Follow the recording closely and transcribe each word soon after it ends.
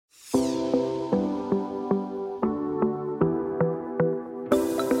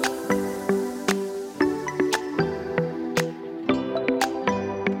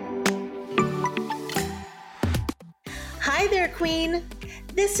Queen.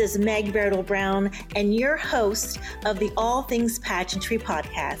 This is Meg Bertle Brown and your host of the All Things Pageantry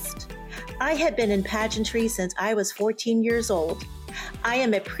podcast. I have been in pageantry since I was 14 years old. I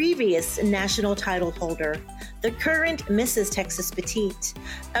am a previous national title holder, the current Mrs. Texas Petite,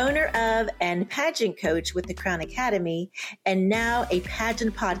 owner of and pageant coach with the Crown Academy, and now a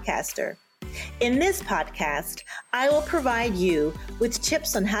pageant podcaster. In this podcast, I will provide you with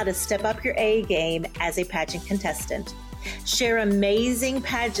tips on how to step up your A game as a pageant contestant, share amazing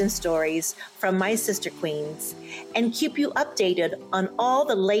pageant stories from my sister queens, and keep you updated on all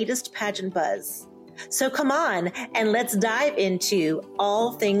the latest pageant buzz. So come on and let's dive into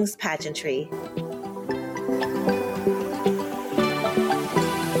all things pageantry.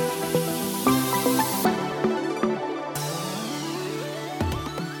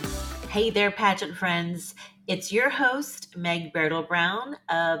 Hey there, pageant friends. It's your host, Meg Bertle Brown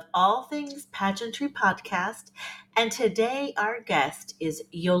of All Things Pageantry Podcast. And today our guest is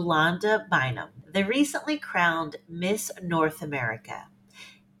Yolanda Bynum, the recently crowned Miss North America.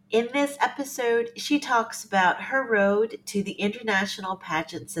 In this episode, she talks about her road to the international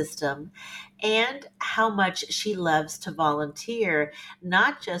pageant system and how much she loves to volunteer,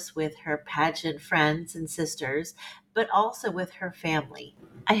 not just with her pageant friends and sisters, but also with her family.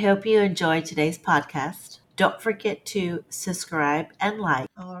 I hope you enjoy today's podcast. Don't forget to subscribe and like.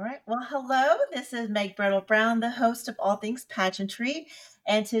 All right. Well, hello. This is Meg Bertle Brown, the host of All Things Pageantry.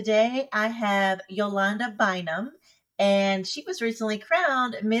 And today I have Yolanda Bynum, and she was recently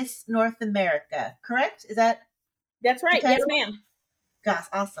crowned Miss North America, correct? That's right. Yes, ma'am. Gosh,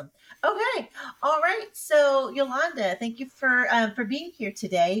 awesome. Okay. All right. So Yolanda, thank you for being here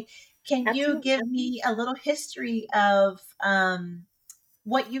today. Can Absolutely. you give me a little history of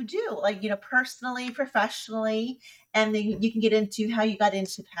what you do, like, personally, professionally, and then you can get into how you got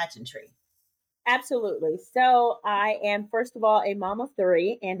into pageantry? Absolutely. So I am, first of all, a mom of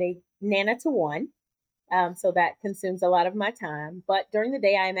three and a nana to one. So that consumes a lot of my time. But during the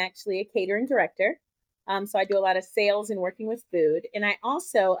day, I'm actually a catering director. So I do a lot of sales and working with food. And I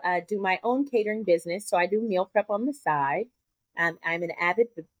also do my own catering business. So I do meal prep on the side. I'm an avid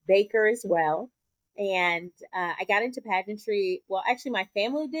baker as well. And I got into pageantry. Well, actually, my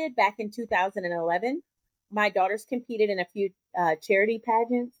family did back in 2011. My daughters competed in a few charity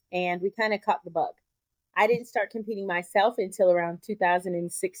pageants, and we kind of caught the bug. I didn't start competing myself until around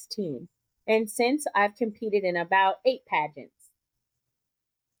 2016. And since I've competed in about 8 pageants.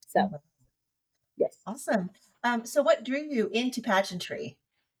 So, yes. Awesome. So what drew you into pageantry?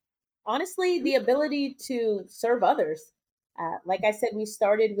 Honestly, the ability to serve others. Like I said, we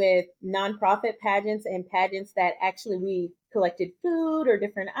started with nonprofit pageants and pageants that actually we collected food or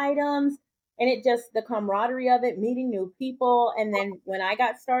different items. And it just, the camaraderie of it, meeting new people. And then when I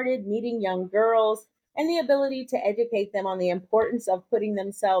got started, meeting young girls and the ability to educate them on the importance of putting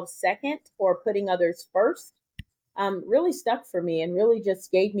themselves second or putting others first, really stuck for me and really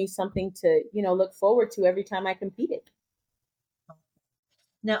just gave me something to, look forward to every time I competed.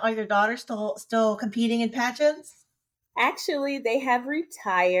 Now, are your daughters still competing in pageants? Actually, they have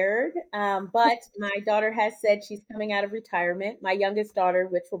retired, but my daughter has said she's coming out of retirement. My youngest daughter,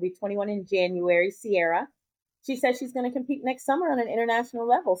 which will be 21 in January, Sierra, she says she's going to compete next summer on an international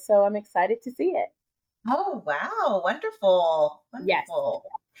level. So I'm excited to see it. Oh, wow. Wonderful. Yes. All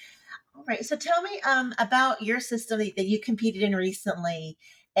right. So tell me about your system that you competed in recently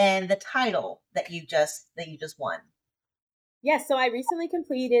and the title that you just won. Yes, so I recently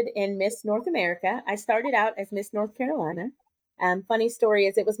completed in Miss North America. I started out as Miss North Carolina. Funny story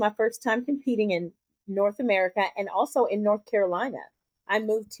is it was my first time competing in North America and also in North Carolina. I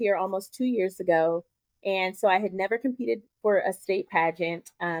moved here almost 2 years ago, and so I had never competed for a state pageant,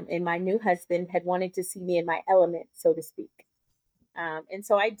 and my new husband had wanted to see me in my element, so to speak. And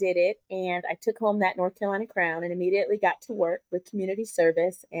so I did it, and I took home that North Carolina crown and immediately got to work with community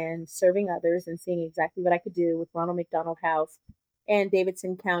service and serving others and seeing exactly what I could do with Ronald McDonald House and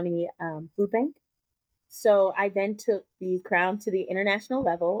Davidson County Food Bank. So I then took the crown to the international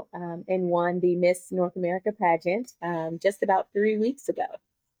level and won the Miss North America pageant just about 3 weeks ago.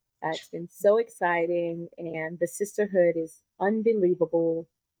 It's been so exciting, and the sisterhood is unbelievable.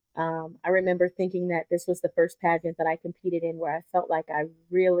 I remember thinking that this was the first pageant that I competed in where I felt like I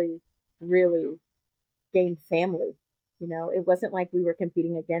really, really gained family. It wasn't like we were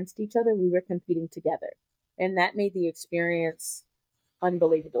competing against each other. We were competing together. And that made the experience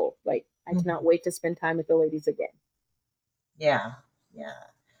unbelievable. Like, I cannot wait to spend time with the ladies again. Yeah.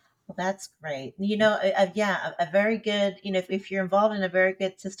 Well, that's great. A very good, if you're involved in a very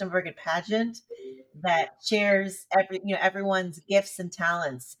good system, very good pageant that shares everyone's gifts and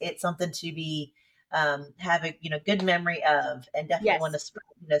talents, it's something to be have a good memory of, and definitely want Yes,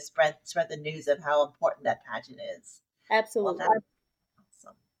 to spread the news of how important that pageant is. Well, absolutely. that's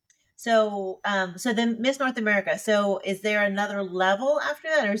awesome. So, so then Miss North America. So, is there another level after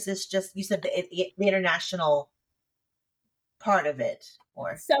that, or is this just you said the international part of it,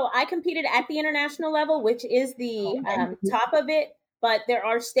 or? So I competed at the international level, which is the top of it. But there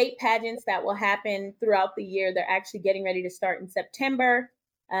are state pageants that will happen throughout the year. They're actually getting ready to start in September.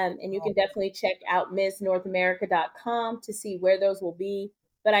 And you can definitely check out MissNorthAmerica.com to see where those will be.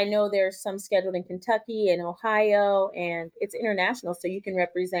 But I know there's some scheduled in Kentucky and Ohio, and it's international. So you can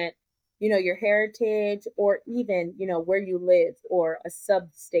represent, your heritage or even, where you live or a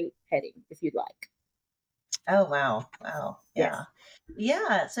sub state heading if you'd like. Oh wow, wow, Yes. yeah,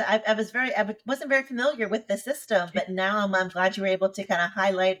 yeah. So I wasn't very familiar with the system, but now I'm glad you were able to kind of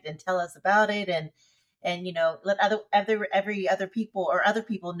highlight and tell us about it, and let every other people or other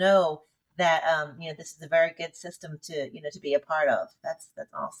people know that this is a very good system to be a part of. That's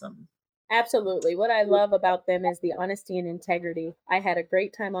awesome. Absolutely. What I love about them is the honesty and integrity. I had a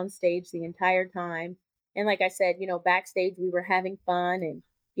great time on stage the entire time. And like I said, backstage we were having fun and,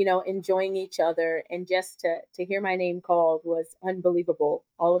 enjoying each other. And just to hear my name called was unbelievable.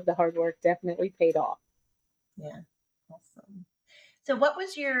 All of the hard work definitely paid off. Yeah, awesome. So, what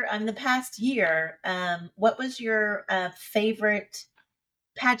was your the past year? What was your favorite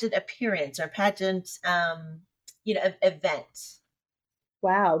pageant appearance or pageant event?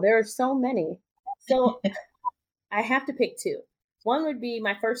 Wow, there are so many. So I have to pick two. One would be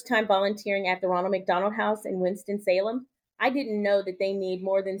my first time volunteering at the Ronald McDonald House in Winston-Salem. I didn't know that they need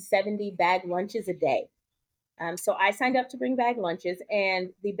more than 70 bag lunches a day. So I signed up to bring bag lunches,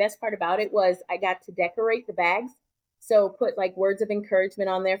 and the best part about it was I got to decorate the bags. So put like words of encouragement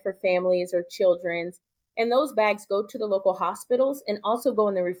on there for families or children's, and those bags go to the local hospitals and also go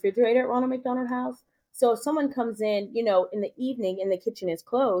in the refrigerator at Ronald McDonald House. So if someone comes in, in the evening and the kitchen is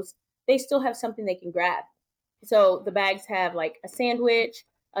closed, they still have something they can grab. So the bags have like a sandwich,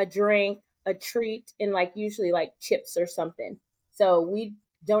 a drink, a treat, and like usually like chips or something. So we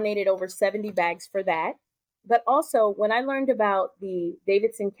donated over 70 bags for that. But also, when I learned about the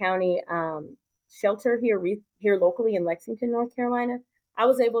Davidson County shelter here locally in Lexington, North Carolina, I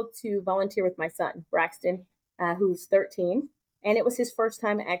was able to volunteer with my son Braxton, who's 13, and it was his first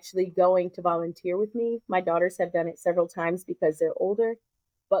time actually going to volunteer with me. My daughters have done it several times because they're older,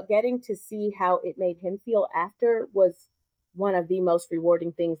 but getting to see how it made him feel after was one of the most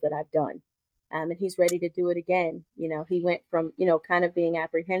rewarding things that I've done. And he's ready to do it again. He went from, kind of being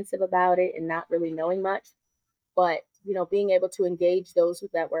apprehensive about it and not really knowing much, but, being able to engage those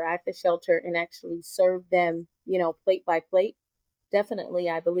that were at the shelter and actually serve them, plate by plate, definitely,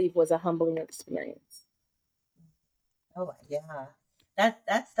 I believe, was a humbling experience. Oh yeah,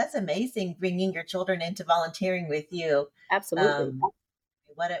 that's amazing. Bringing your children into volunteering with you. Absolutely. Um,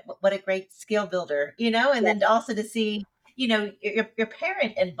 what a great skill builder, and then Yes, also to see your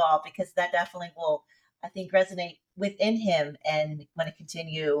parent involved, because that definitely will, I think, resonate within him and want to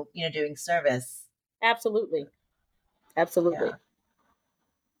continue doing service. absolutely. Absolutely.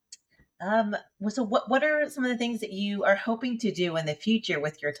 Yeah. So what are some of the things that you are hoping to do in the future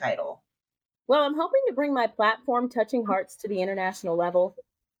with your title? Well, I'm hoping to bring my platform, Touching Hearts, to the international level.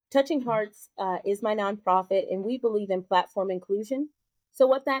 Touching Hearts is my nonprofit, and we believe in platform inclusion. So,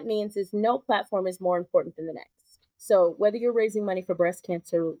 what that means is no platform is more important than the next. So, whether you're raising money for breast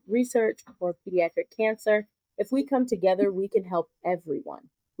cancer research or pediatric cancer, if we come together, we can help everyone.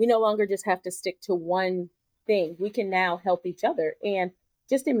 We no longer just have to stick to one thing. We can now help each other. And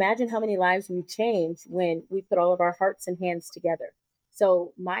just imagine how many lives we change when we put all of our hearts and hands together.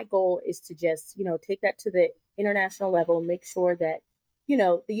 So, my goal is to just, take that to the international level, make sure that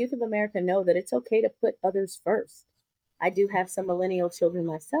the youth of America know that it's okay to put others first. I do have some millennial children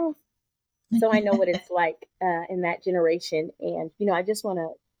myself, so I know what it's like in that generation. And, I just want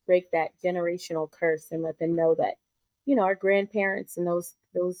to break that generational curse and let them know that, our grandparents and those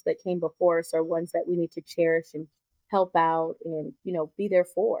that came before us are ones that we need to cherish and help out and, be there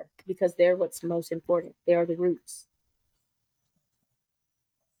for because they're what's most important. They are the roots.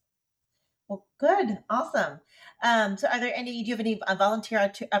 Well, good, awesome. So, do you have any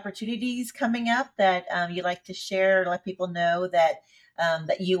volunteer opportunities coming up that you'd like to share, let people know that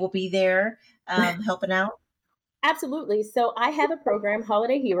you will be there helping out? Absolutely. So I have a program,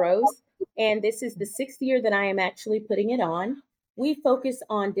 Holiday Heroes, and this is the sixth year that I am actually putting it on. We focus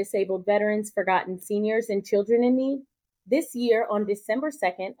on disabled veterans, forgotten seniors, and children in need. This year, on December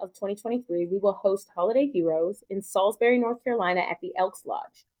 2nd of 2023, we will host Holiday Heroes in Salisbury, North Carolina at the Elks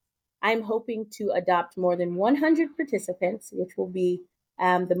Lodge. I'm hoping to adopt more than 100 participants, which will be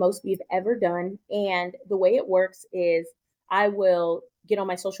the most we've ever done. And the way it works is I will get on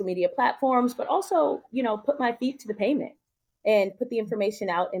my social media platforms, but also, put my feet to the pavement and put the information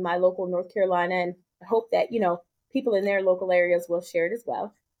out in my local North Carolina and hope that, people in their local areas will share it as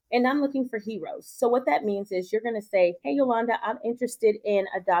well. And I'm looking for heroes. So what that means is you're going to say, "Hey, Yolanda, I'm interested in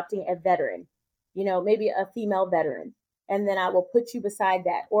adopting a veteran, maybe a female veteran." And then I will put you beside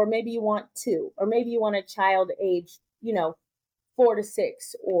that. Or maybe you want two, or maybe you want a child age, 4 to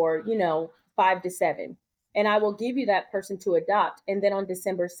 6, or, 5 to 7. And I will give you that person to adopt. And then on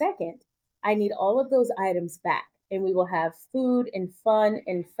December 2nd, I need all of those items back. And we will have food and fun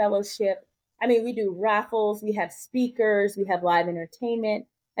and fellowship. I mean, we do raffles, we have speakers, we have live entertainment.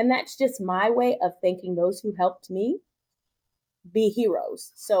 And that's just my way of thanking those who helped me be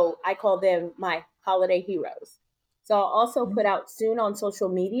heroes. So I call them my holiday heroes. So I'll also put out soon on social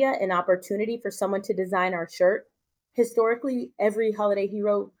media an opportunity for someone to design our shirt. Historically, every holiday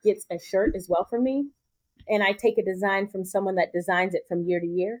hero gets a shirt as well from me. And I take a design from someone that designs it from year to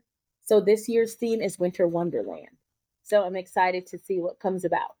year. So this year's theme is Winter Wonderland. So I'm excited to see what comes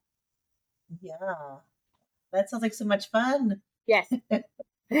about. Yeah, that sounds like so much fun. Yes.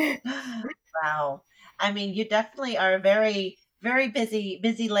 Wow. I mean, you definitely are a very, very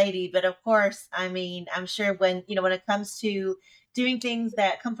busy lady. But of course, I mean, I'm sure when it comes to doing things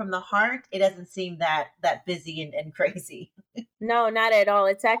that come from the heart, it doesn't seem that busy and crazy. No, not at all.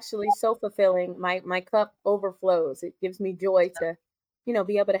 It's actually so fulfilling. My cup overflows. It gives me joy to,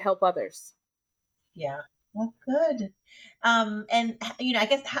 be able to help others. Yeah. Well, good. And I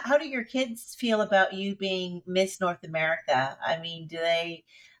guess how do your kids feel about you being Miss North America? I mean, do they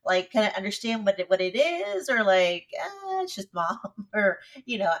like kind of understand what it is, or like it's just mom, or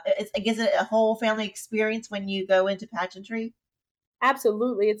I guess it a whole family experience when you go into pageantry?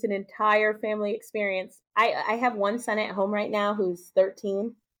 Absolutely. It's an entire family experience. I have one son at home right now who's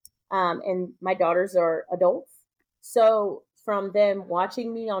 13, and my daughters are adults. So from them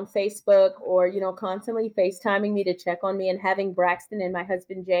watching me on Facebook, or, constantly FaceTiming me to check on me, and having Braxton and my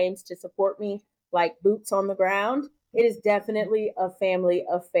husband James to support me like boots on the ground, it is definitely a family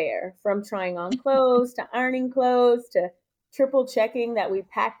affair. From trying on clothes to ironing clothes to triple checking that we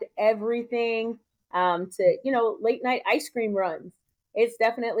packed everything, to, late night ice cream runs. It's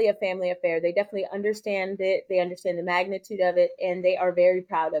definitely a family affair. They definitely understand it. They understand the magnitude of it, and they are very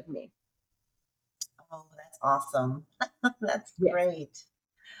proud of me. Oh, that's awesome. That's Yes. great.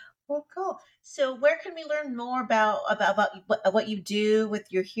 Well, cool. So, where can we learn more about what you do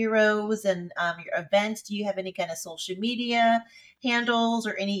with your heroes and your events? Do you have any kind of social media handles,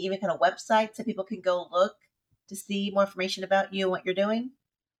 or any even kind of websites that people can go look to see more information about you and what you're doing?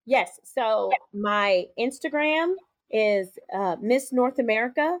 Yes. So my Instagram is Miss North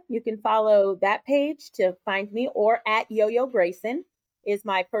America. You can follow that page to find me, or at Yo Yo Grayson is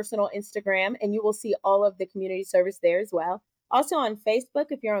my personal Instagram, and you will see all of the community service there as well. Also on Facebook,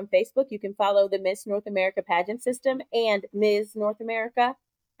 if you're on Facebook, you can follow the Miss North America pageant system and Ms. North America,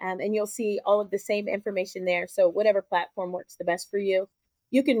 and you'll see all of the same information there. So whatever platform works the best for you.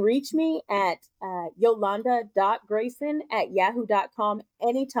 You can reach me at yolanda.grayson@yahoo.com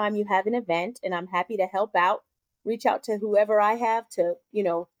anytime you have an event, and I'm happy to help out. Reach out to whoever I have to,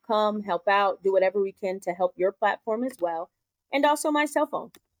 come help out, do whatever we can to help your platform as well. And also my cell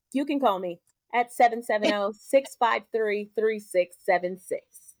phone. You can call me at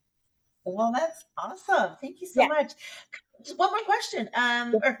 770-653-3676. Well, that's awesome. Thank you so Yeah. much. Just one more question,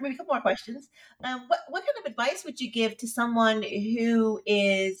 or maybe a couple more questions. What kind of advice would you give to someone who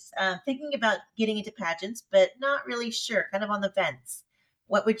is thinking about getting into pageants but not really sure, kind of on the fence?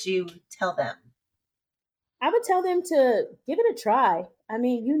 What would you tell them? I would tell them to give it a try. I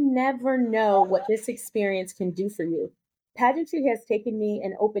mean, you never know what this experience can do for you. Pageantry has taken me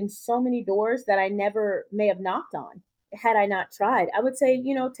and opened so many doors that I never may have knocked on had I not tried. I would say,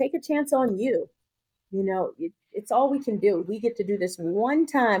 take a chance on you. It's all we can do. We get to do this one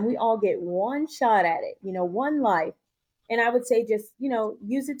time. We all get one shot at it, one life. And I would say just,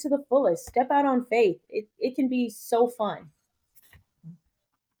 use it to the fullest. Step out on faith. It can be so fun.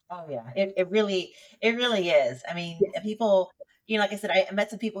 Oh yeah, it really is. I mean, Yes, people, like I said, I met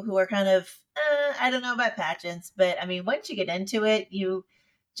some people who are kind of, I don't know about pageants, but I mean, once you get into it, you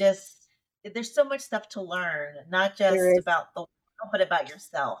just there's so much stuff to learn, not there just is. about the world, but about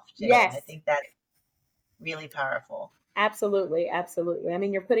yourself too. And I Yes. think that's really powerful. Absolutely, absolutely. I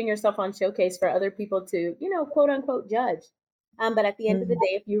mean, you're putting yourself on showcase for other people to, quote unquote, judge. But at the end of the Mhm.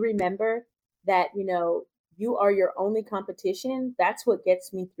 day, if you remember that, you are your only competition, that's what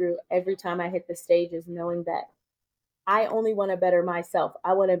gets me through every time I hit the stage, is knowing that I only want to better myself.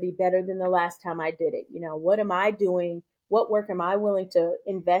 I want to be better than the last time I did it. What am I doing what work am I willing to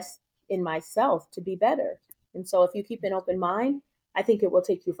invest in myself to be better? And so if you keep an open mind, I think it will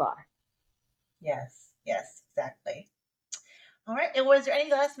take you far. Yes, yes, exactly. All right. And was there any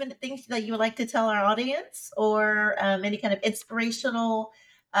last minute things that you would like to tell our audience, or any kind of inspirational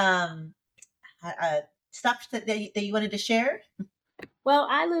um, stuff that you wanted to share? Well,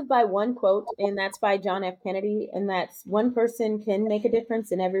 I live by one quote, and that's by John F. Kennedy, and that's one person can make a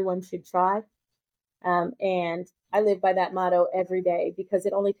difference, and everyone should try. And I live by that motto every day because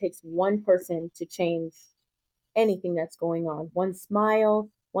it only takes one person to change anything that's going on. One smile,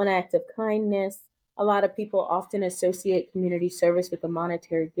 one act of kindness. A lot of people often associate community service with a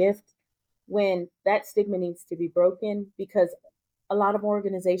monetary gift when that stigma needs to be broken because a lot of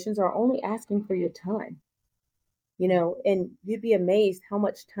organizations are only asking for your time, and you'd be amazed how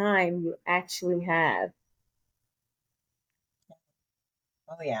much time you actually have.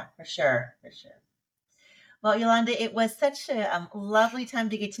 Oh yeah, for sure, for sure. Well, Yolanda, it was such a lovely time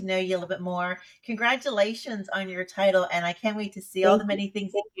to get to know you a little bit more. Congratulations on your title, and I can't wait to see all the Thank you. many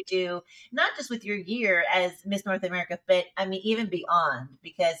things that you do, not just with your year as Miss North America, but I mean even beyond,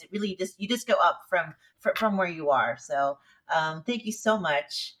 because it really just you just go up from where you are. So, thank you so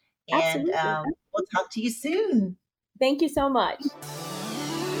much, and Absolutely. we'll talk to you soon. Thank you so much.